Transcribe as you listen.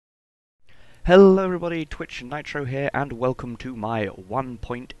Hello everybody, Twitch Nitro here, and welcome to my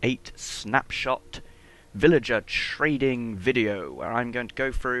 1.8 Snapshot villager trading video, where I'm going to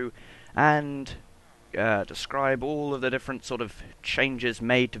go through and describe all of the different sort of changes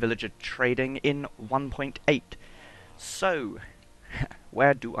made to villager trading in 1.8. So,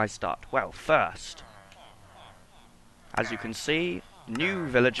 where do I start? Well, first, as you can see, new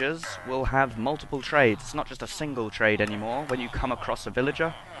villagers will have multiple trades. It's not just a single trade anymore. When you come across a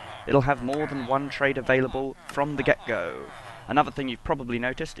villager, it'll have more than one trade available from the get-go. Another thing you've probably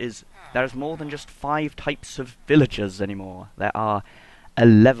noticed is there's more than just 5 types of villagers anymore. There are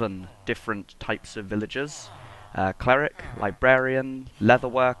 11 different types of villagers. Cleric, Librarian,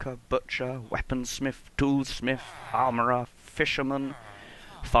 Leatherworker, Butcher, Weaponsmith, Toolsmith, Armourer, Fisherman,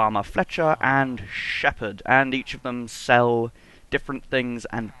 Farmer Fletcher, and Shepherd. And each of them sell different things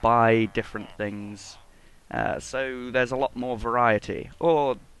and buy different things. So there's a lot more variety.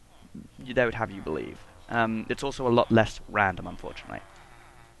 Or they would have you believe. It's also a lot less random, unfortunately.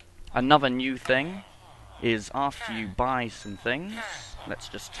 Another new thing is after you buy some things, let's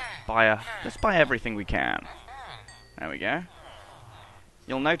buy everything we can. There we go.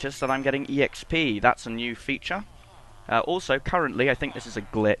 You'll notice that I'm getting EXP. That's a new feature. Also, currently, I think this is a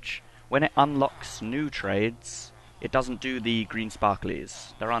glitch. When it unlocks new trades, it doesn't do the green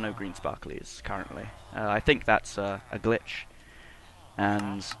sparklies. There are no green sparklies currently. I think that's a glitch.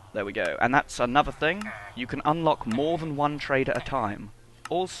 And there we go. And that's another thing. You can unlock more than one trade at a time.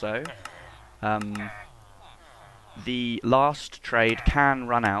 Also, the last trade can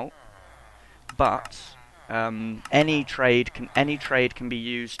run out, but any trade can be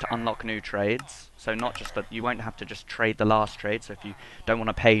used to unlock new trades. So not just that, you won't have to just trade the last trade. So if you don't want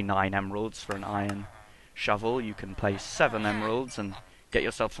to pay 9 emeralds for an iron shovel, you can pay 7 emeralds and get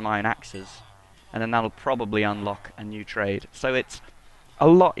yourself some iron axes, and then that'll probably unlock a new trade. So it's a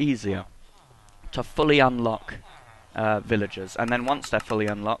lot easier to fully unlock villagers, and then once they're fully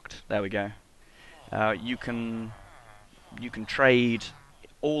unlocked, there we go. You can trade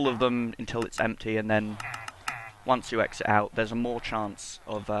all of them until it's empty, and then once you exit out, there's a more chance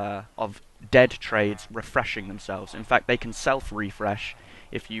of dead trades refreshing themselves. In fact, they can self-refresh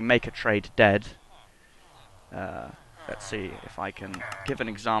if you make a trade dead. Let's see if I can give an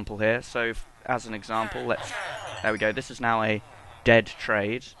example here. So, as an example, there we go. This is now a dead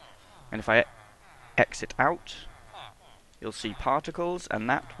trade, and if I exit out, you'll see particles, and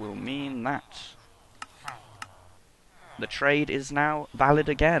that will mean that the trade is now valid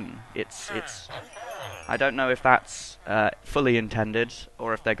again. I don't know if that's fully intended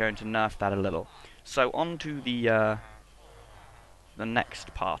or if they're going to nerf that a little. So on to the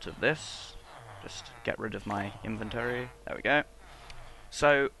next part of this. Just get rid of my inventory. There we go.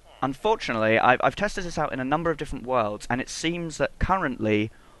 So unfortunately, I've tested this out in a number of different worlds, and it seems that currently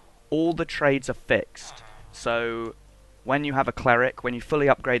all the trades are fixed. So when you have a cleric, when you fully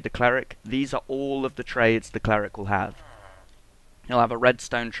upgrade the cleric, these are all of the trades the cleric will have. You'll have a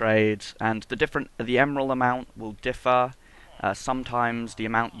redstone trade, and the emerald amount will differ. Sometimes the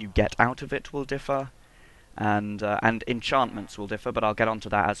amount you get out of it will differ, and enchantments will differ. But I'll get onto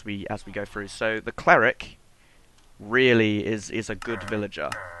that as we go through. So the cleric really is a good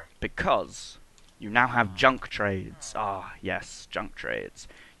villager, because you now have junk trades. Ah, yes, junk trades.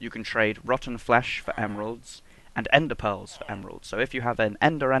 You can trade rotten flesh for emeralds and ender pearls for emeralds. So if you have an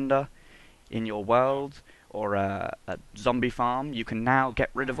ender in your world, or a zombie farm, you can now get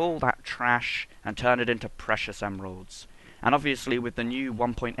rid of all that trash and turn it into precious emeralds. And obviously with the new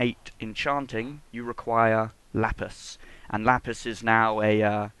 1.8 enchanting, you require lapis. And lapis is now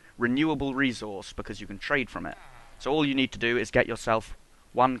a renewable resource because you can trade from it. So all you need to do is get yourself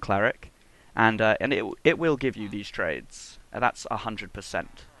one cleric, and it will give you these trades. That's 100%.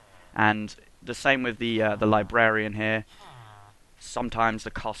 And the same with the librarian here. Sometimes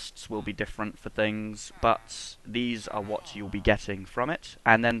the costs will be different for things, but these are what you'll be getting from it.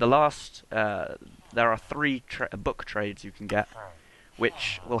 And then the last, there are 3 book trades you can get,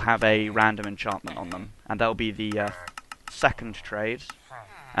 which will have a random enchantment on them. And they'll be the second trade,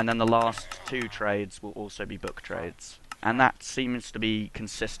 and then the last 2 trades will also be book trades. And that seems to be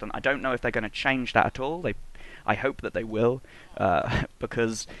consistent. I don't know if they're going to change that at all. I hope that they will,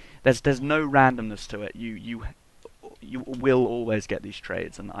 because there's no randomness to it. You will always get these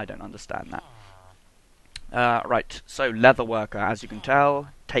trades, and I don't understand that. Right, so Leatherworker, as you can tell,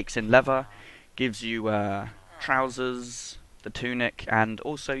 takes in leather, gives you trousers, the tunic, and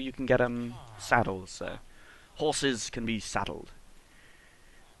also you can get saddles. So horses can be saddled.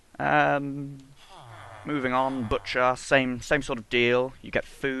 Moving on, Butcher, same sort of deal. You get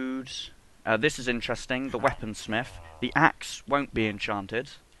food. This is interesting, the Weaponsmith. The axe won't be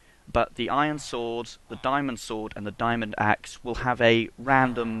enchanted, but the iron sword, the diamond sword, and the diamond axe will have a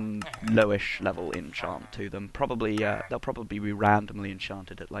random lowish level enchant to them. Probably, they'll probably be randomly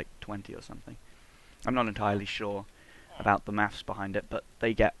enchanted at like 20 or something. I'm not entirely sure about the maths behind it, but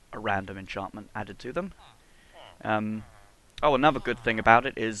they get a random enchantment added to them. Oh, another good thing about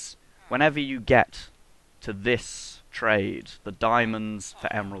it is whenever you get to this trade, the diamonds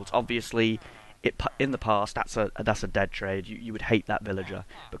for emeralds, obviously in the past that's a dead trade. You would hate that villager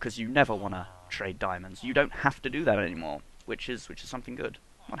because you never want to trade diamonds. You don't have to do that anymore, which is something good.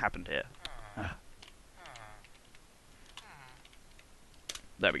 What happened here?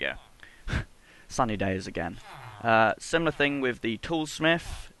 There we go. Sunny days again. Similar thing with the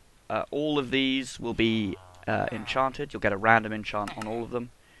toolsmith. All of these will be enchanted. You'll get a random enchant on all of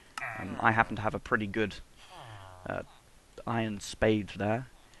them. I happen to have a pretty good iron spade there.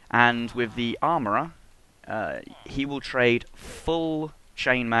 And with the armourer, he will trade full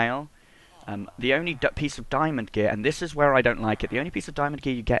chainmail. The only piece of diamond gear, and this is where I don't like it, the only piece of diamond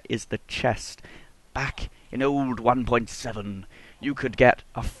gear you get is the chest. Back in old 1.7, you could get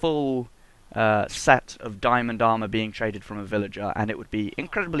a full set of diamond armor being traded from a villager, and it would be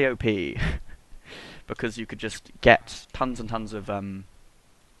incredibly OP. Because you could just get tons and tons of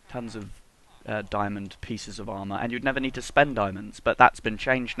diamond pieces of armor, and you'd never need to spend diamonds. But that's been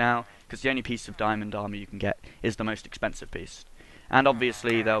changed now, because the only piece of diamond armor you can get is the most expensive piece. And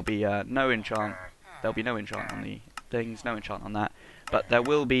obviously there'll be no enchant. There'll be no enchant on the things, no enchant on that. But there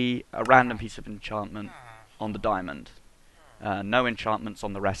will be a random piece of enchantment on the diamond. No enchantments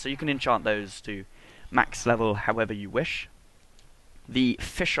on the rest, so you can enchant those to max level however you wish. The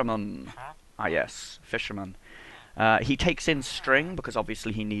fisherman. Ah yes, fisherman. He takes in string because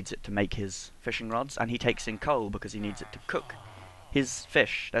obviously he needs it to make his fishing rods, and he takes in coal because he needs it to cook his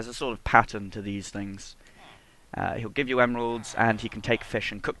fish. There's a sort of pattern to these things. He'll give you emeralds, and he can take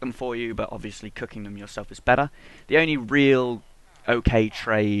fish and cook them for you, but obviously cooking them yourself is better. The only real okay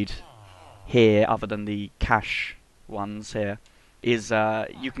trade here, other than the cash ones here, is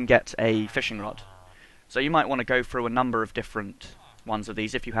you can get a fishing rod. So you might want to go through a number of different ones of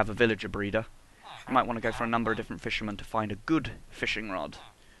these if you have a villager breeder. You might want to go for a number of different fishermen to find a good fishing rod.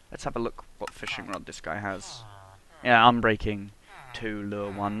 Let's have a look what fishing rod this guy has. Yeah, unbreaking 2,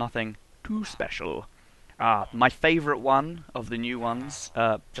 lure 1, nothing too special. My favourite one of the new ones,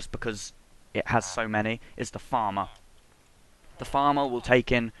 just because it has so many, is the farmer. The farmer will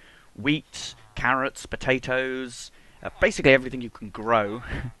take in wheat, carrots, potatoes, basically everything you can grow,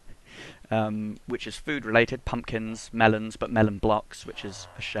 which is food related, pumpkins, melons, but melon blocks, which is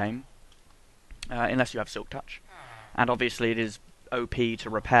a shame. Unless you have Silk Touch. And obviously it is OP to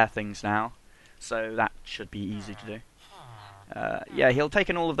repair things now, so that should be easy to do. Yeah, he'll take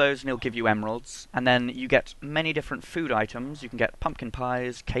in all of those and he'll give you emeralds, and then you get many different food items. You can get pumpkin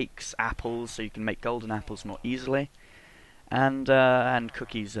pies, cakes, apples, so you can make golden apples more easily, and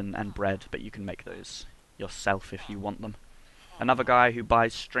cookies and bread, but you can make those yourself if you want them. Another guy who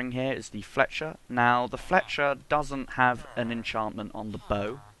buys string here is the Fletcher. Now, the Fletcher doesn't have an enchantment on the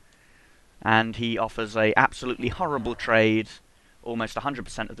bow, and he offers a absolutely horrible trade almost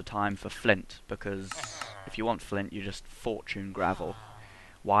 100% of the time for flint, because if you want flint, you just fortune gravel.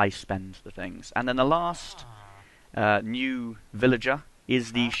 Why spend the things? And then the last new villager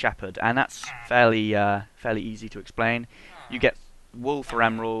is the shepherd, and that's fairly easy to explain. You get wool for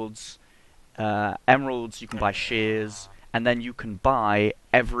emeralds, emeralds you can buy shears, and then you can buy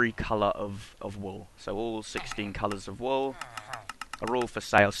every colour of wool. So all 16 colours of wool are all for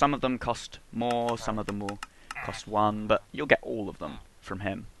sale. Some of them cost more, some of them will cost 1, but you'll get all of them from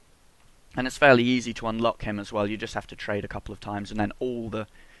him. And it's fairly easy to unlock him as well. You just have to trade a couple of times, and then all the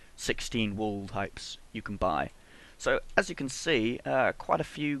 16 wool types you can buy. So, as you can see, quite a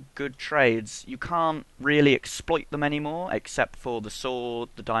few good trades. You can't really exploit them anymore, except for the sword,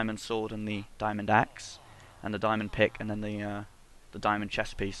 the diamond sword, and the diamond axe, and the diamond pick, and then the diamond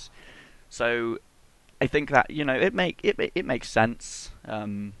chest piece. So, I think that, you know, it makes sense.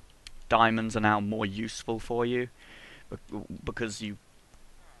 Diamonds are now more useful for you because you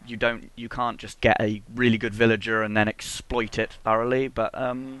can't just get a really good villager and then exploit it thoroughly. But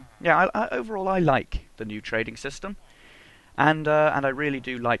yeah, overall I like the new trading system, and I really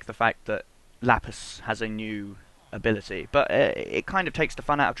do like the fact that Lapis has a new ability. But it kind of takes the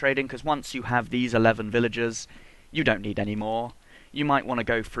fun out of trading, because once you have these 11 villagers, you don't need any more. You might want to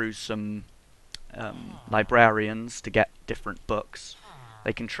go through some librarians to get different books.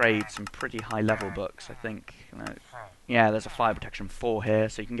 They can trade some pretty high level books, I think. Yeah, there's a fire protection 4 here,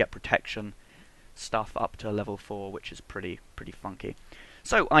 so you can get protection stuff up to level 4, which is pretty funky.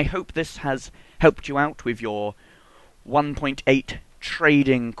 So I hope this has helped you out with your 1.8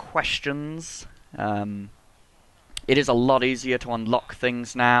 trading questions. It is a lot easier to unlock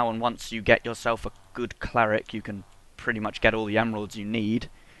things now, and once you get yourself a good cleric, you can pretty much get all the emeralds you need.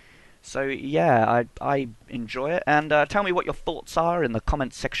 So yeah, I enjoy it, and tell me what your thoughts are in the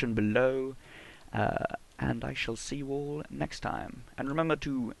comments section below, and I shall see you all next time. And remember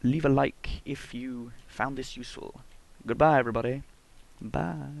to leave a like if you found this useful. Goodbye, everybody.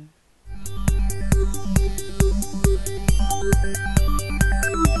 Bye.